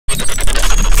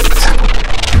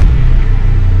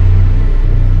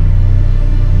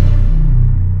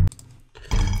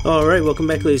Alright, welcome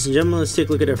back, ladies and gentlemen. Let's take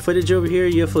a look at our footage over here.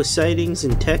 UFO sightings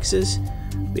in Texas.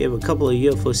 We have a couple of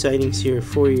UFO sightings here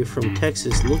for you from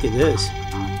Texas. Look at this.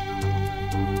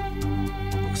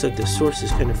 Looks like the source is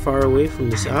kind of far away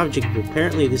from this object, but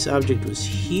apparently this object was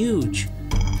huge.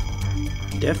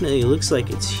 Definitely looks like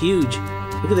it's huge.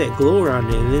 Look at that glow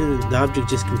around it, and then the object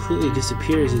just completely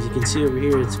disappears. As you can see over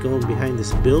here, it's going behind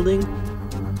this building.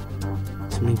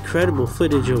 Some incredible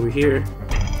footage over here.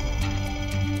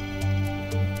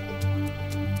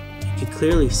 You can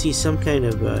clearly see some kind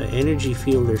of energy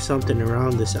field or something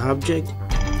around this object.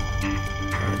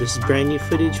 This is brand new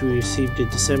footage. We received it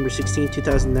December 16,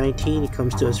 2019. It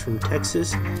comes to us from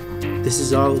Texas. This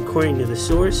is all according to the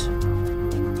source.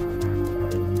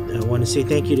 I want to say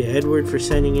thank you to Edward for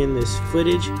sending in this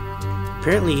footage.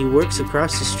 Apparently he works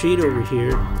across the street over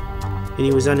here, and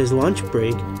he was on his lunch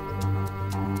break,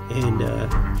 and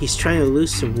he's trying to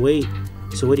lose some weight.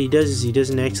 So what he does is he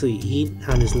doesn't actually eat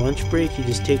on his lunch break. He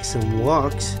just takes some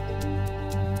walks,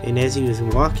 and as he was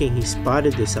walking, he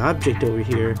spotted this object over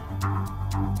here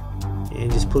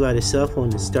and just pulled out his cell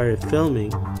phone and started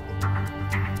filming.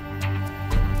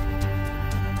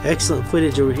 Excellent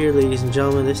footage over here, ladies and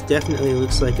gentlemen. This definitely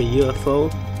looks like a UFO.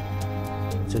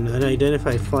 It's an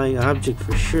unidentified flying object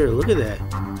for sure. Look at that.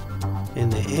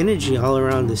 And the energy all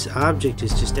around this object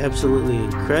is just absolutely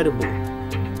incredible.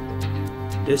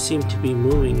 It does seem to be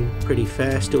moving pretty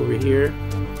fast over here.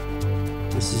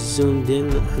 This is zoomed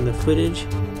in on the footage.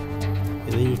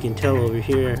 And then you can tell over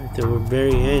here at the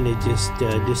very end it just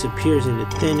disappears into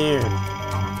thin air.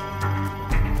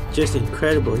 Just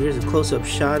incredible. Here's a close-up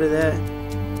shot of that.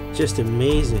 Just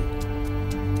amazing.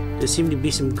 There seemed to be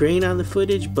some grain on the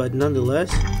footage, but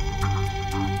nonetheless,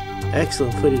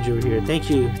 excellent footage over here. Thank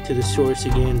you to the source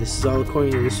again. This is all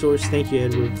according to the source. Thank you,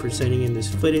 Edward, for sending in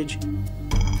this footage.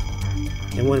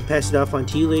 I want to pass it off on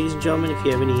to you, ladies and gentlemen. If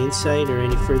you have any insight or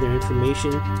any further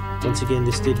information, once again,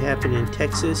 this did happen in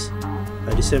Texas,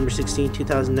 December 16,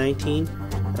 2019.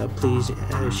 Please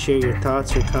share your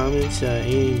thoughts or comments,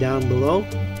 anything down below.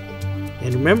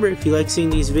 And remember, if you like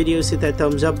seeing these videos, hit that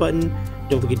thumbs up button.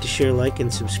 Don't forget to share, like,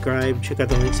 and subscribe. Check out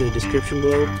the links in the description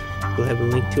below. We'll have a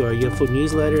link to our UFO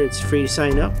newsletter. It's free to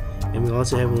sign up. And we'll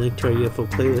also have a link to our UFO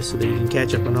playlist so that you can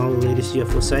catch up on all the latest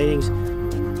UFO sightings.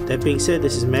 That being said,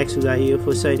 this is Max with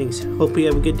iUFO Sightings. Hope you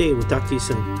have a good day. We'll talk to you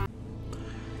soon.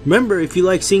 Remember, if you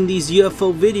like seeing these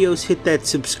UFO videos, hit that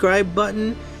subscribe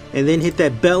button and then hit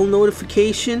that bell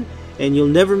notification, and you'll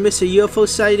never miss a UFO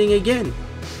sighting again.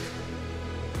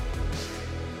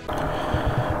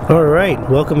 Alright,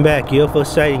 welcome back. UFO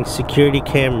Sightings security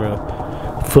camera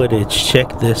footage.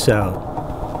 Check this out.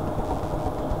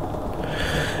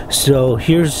 So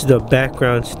here's the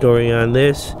background story on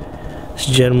this. This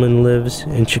gentleman lives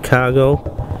in Chicago,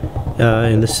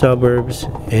 in the suburbs,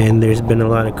 and there's been a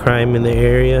lot of crime in the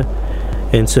area,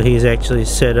 and so he's actually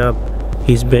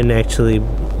been actually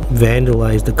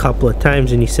vandalized a couple of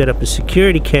times, and he set up a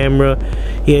security camera.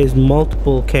 He has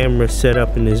multiple cameras set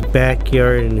up in his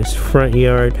backyard, in his front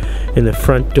yard, in the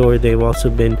front door. They've also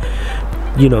been,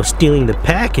 you know, stealing the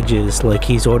packages. Like,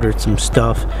 he's ordered some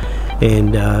stuff,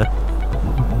 and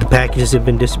the packages have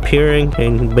been disappearing,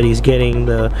 but he's getting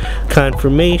the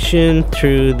confirmation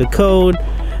through the code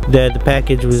that the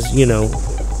package was, you know,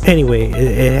 anyway,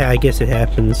 I guess it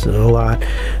happens a lot,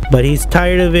 but he's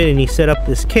tired of it, and he set up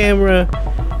this camera.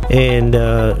 And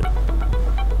the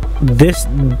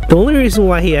only reason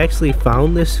why he actually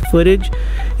found this footage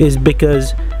is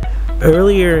because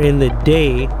earlier in the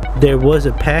day there was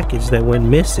a package that went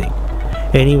missing,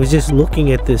 and he was just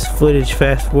looking at this footage,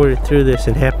 fast forwarded through this,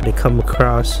 and happened to come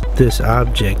across this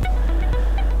object.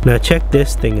 Now check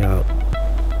this thing out.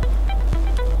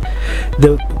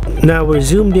 Now we're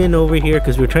zoomed in over here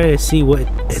because we're trying to see what,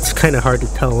 it's kind of hard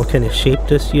to tell what kind of shape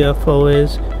this UFO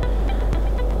is.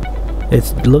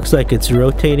 It looks like it's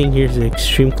rotating. Here's an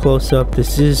extreme close-up.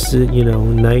 This is, you know,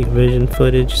 night vision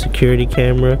footage, security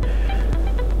camera.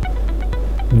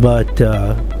 But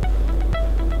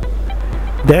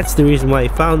that's the reason why I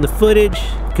found the footage,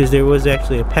 because there was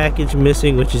actually a package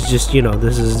missing, which is just, you know,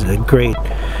 this is a great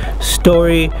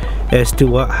story as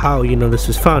to how, you know, this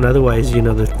was found. Otherwise, you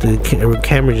know, the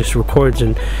camera just records,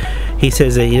 and he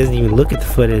says that he doesn't even look at the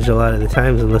footage a lot of the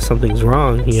times unless something's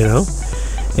wrong, you know.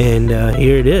 And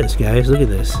here it is, guys. Look at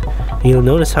this. You'll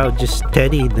notice how just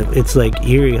steady it's like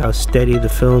eerie how steady the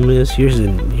film is.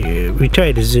 We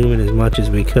tried to zoom in as much as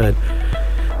we could,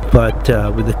 but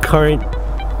with the current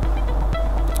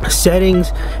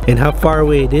settings and how far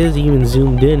away it is, even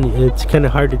zoomed in, it's kind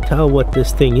of hard to tell what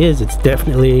this thing is. It's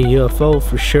definitely a UFO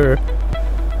for sure.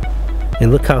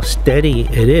 and look how steady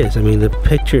it is. I mean, the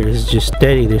picture is just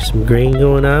steady. There's some grain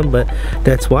going on, but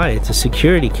that's why it's a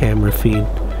security camera feed.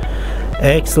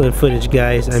 Excellent footage,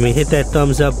 guys. I mean, hit that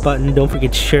thumbs up button. Don't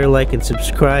forget to share, like, and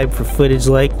subscribe for footage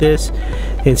like this,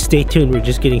 and stay tuned. We're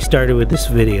just getting started with this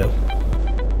video.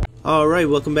 Alright,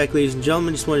 welcome back, ladies and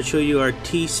gentlemen. Just want to show you our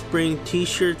Teespring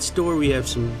t-shirt store. We have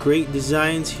some great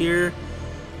designs here.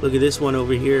 Look at this one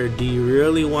over here. Do you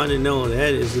really want to know?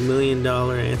 That is $1 million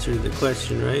answer to the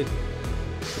question, right?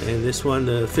 And this one,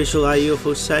 the official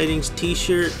iUFO Sightings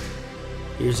t-shirt.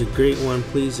 Here's a great one.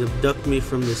 Please abduct me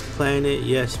from this planet.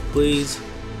 Yes, please.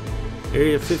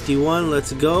 Area 51,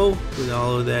 let's go. With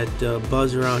all of that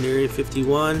buzz around Area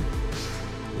 51.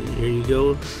 And here you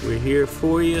go. We're here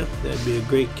for you. That'd be a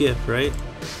great gift, right?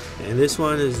 And this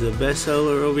one is the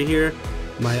bestseller over here.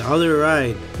 My Other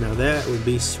Ride. Now that would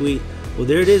be sweet. Well,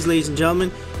 there it is, ladies and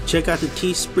gentlemen. Check out the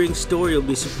Teespring store. You'll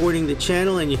be supporting the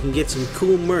channel and you can get some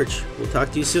cool merch. We'll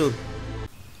talk to you soon.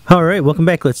 Alright, welcome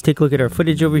back. Let's take a look at our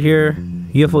footage over here.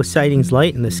 UFO sightings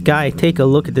light in the sky. Take a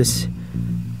look at this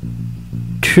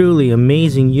truly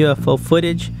amazing UFO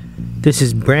footage. This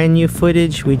is brand new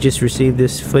footage. We just received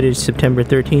this footage September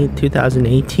 13th,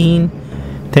 2018.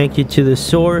 Thank you to the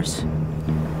source.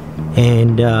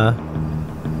 And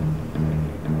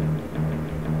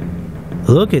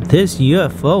look at this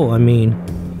UFO. I mean,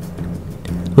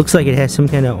 looks like it has some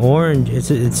kind of orange. It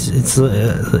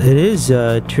is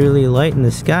truly light in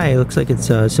the sky. It looks like it's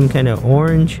some kind of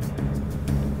orange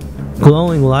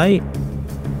glowing light.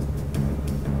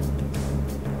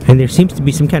 And there seems to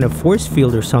be some kind of force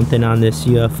field or something on this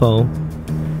UFO.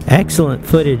 Excellent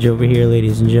footage over here,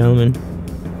 ladies and gentlemen.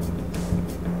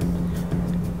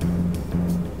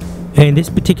 And this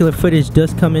particular footage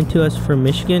does come into us from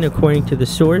Michigan, according to the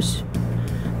source.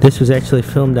 This was actually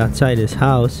filmed outside his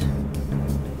house.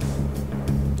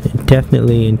 And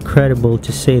definitely incredible,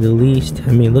 to say the least.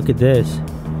 I mean, look at this.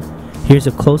 Here's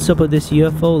a close-up of this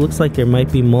UFO. Looks like there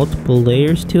might be multiple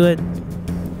layers to it.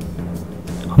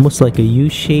 Almost like a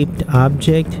U-shaped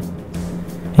object.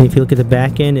 And if you look at the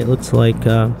back end, it looks like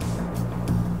the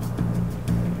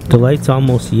light's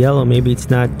almost yellow. Maybe it's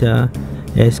not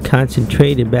as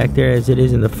concentrated back there as it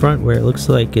is in the front, where it looks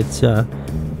like it's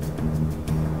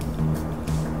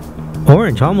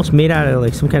orange, almost made out of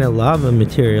like some kind of lava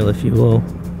material, if you will.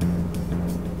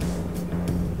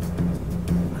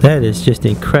 That is just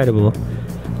incredible.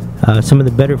 Some of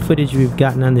the better footage we've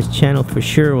gotten on this channel for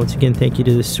sure. Once again, thank you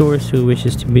to the source who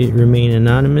wishes to remain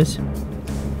anonymous.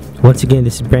 Once again,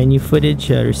 this is brand new footage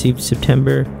received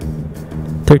September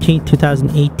 13th,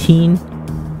 2018,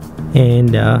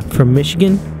 and from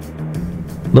Michigan.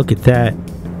 Look at that.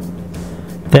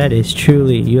 That is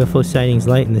truly UFO sightings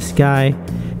light in the sky.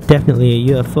 Definitely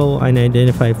a UFO,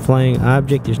 unidentified flying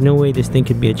object. There's no way this thing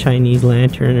could be a Chinese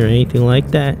lantern or anything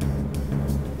like that.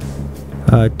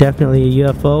 Definitely a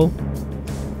UFO.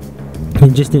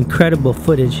 And just incredible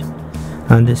footage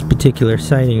on this particular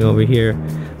sighting over here.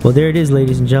 Well, there it is,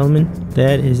 ladies and gentlemen.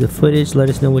 That is the footage. Let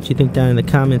us know what you think down in the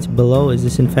comments below. Is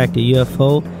this in fact a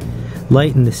UFO?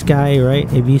 Light in the sky, right?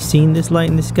 Have you seen this light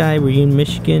in the sky? Were you in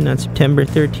Michigan on September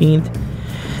 13th?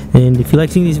 And if you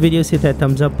like seeing these videos, hit that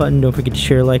thumbs up button. Don't forget to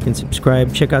share, like, and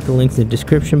subscribe. Check out the links in the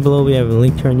description below. We have a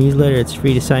link to our newsletter. It's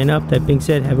free to sign up. That being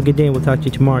said, have a good day, and we'll talk to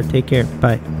you tomorrow. Take care.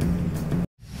 Bye.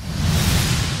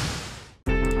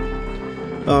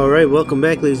 Alright, welcome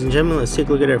back, ladies and gentlemen. Let's take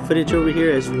a look at our footage over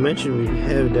here. As we mentioned, we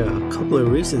had a couple of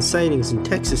recent sightings in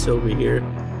Texas over here.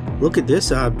 Look at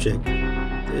this object.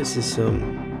 This is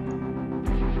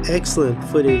some excellent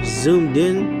footage zoomed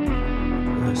in.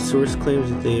 Source claims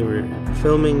that they were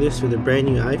filming this with a brand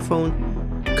new iPhone.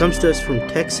 Comes to us from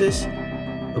Texas,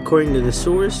 according to the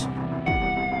source.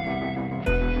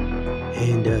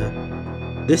 And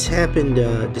this happened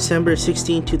December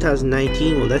 16,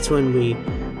 2019. Well, that's when we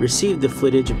received the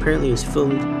footage. Apparently it was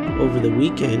filmed over the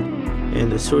weekend,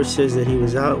 and the source says that he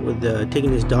was out with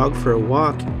taking his dog for a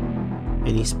walk, and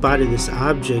he spotted this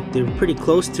object. They were pretty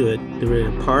close to it. They were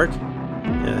in a park.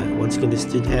 Once again, this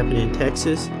did happen in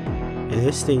Texas. And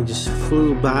this thing just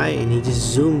flew by, and he just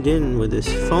zoomed in with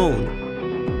his phone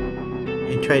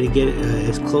and tried to get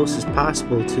as close as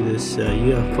possible to this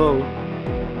UFO.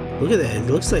 Look at that. It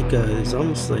looks like there's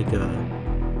almost like a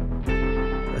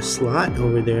slot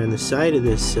over there on the side of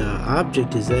this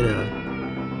object. Is that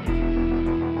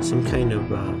some kind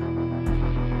of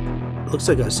looks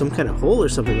like some kind of hole or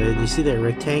something like that? Do you see that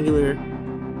rectangular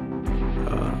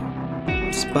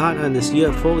spot on this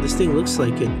UFO? This thing looks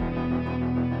like it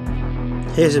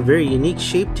has a very unique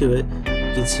shape to it.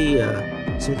 You can see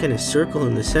some kind of circle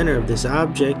in the center of this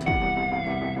object.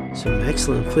 Some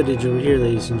excellent footage over here,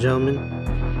 ladies and gentlemen.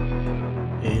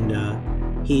 And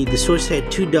The source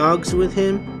had 2 dogs with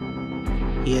him.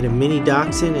 He had a mini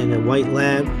dachshund and a white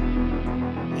lab.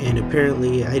 And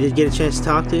apparently, I did get a chance to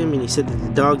talk to him, and he said that the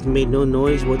dogs made no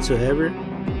noise whatsoever.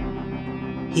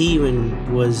 He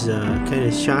even was kind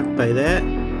of shocked by that.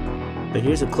 But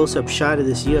here's a close-up shot of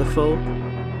this UFO.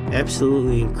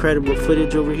 Absolutely incredible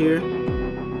footage over here.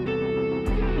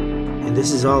 And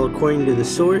this is all according to the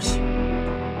source.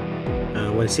 I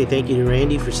want to say thank you to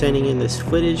Randy for sending in this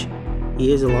footage.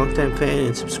 He is a longtime fan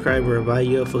and subscriber of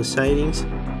iUFO Sightings.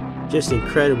 Just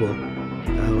incredible.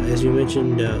 As we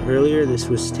mentioned earlier, this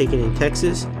was taken in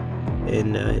Texas,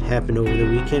 and it happened over the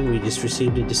weekend. We just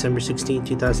received it December 16,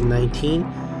 2019.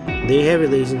 There you have it,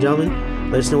 ladies and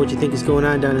gentlemen. Let us know what you think is going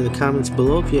on down in the comments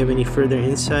below. If you have any further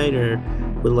insight or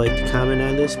would like to comment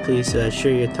on this, please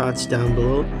share your thoughts down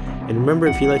below. And remember,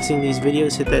 if you like seeing these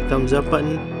videos, hit that thumbs up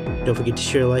button. Don't forget to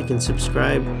share, like, and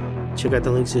subscribe. Check out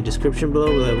the links in the description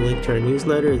below. We'll have a link to our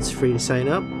newsletter. It's free to sign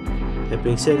up. That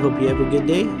being said, hope you have a good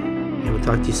day, and we'll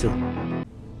talk to you soon.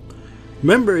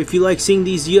 Remember, if you like seeing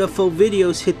these UFO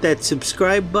videos, hit that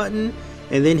subscribe button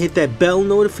and then hit that bell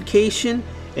notification,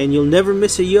 and you'll never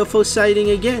miss a UFO sighting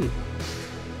again.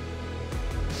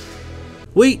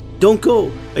 Wait, don't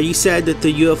go. Are you sad that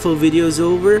the UFO video is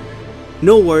over?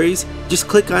 No worries. Just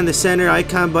click on the center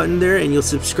icon button there and you'll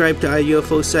subscribe to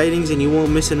iUFO Sightings, and you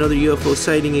won't miss another UFO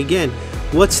sighting again.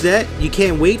 What's that? You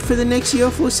can't wait for the next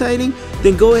UFO sighting?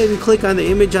 Then go ahead and click on the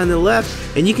image on the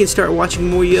left and you can start watching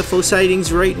more UFO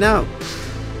sightings right now.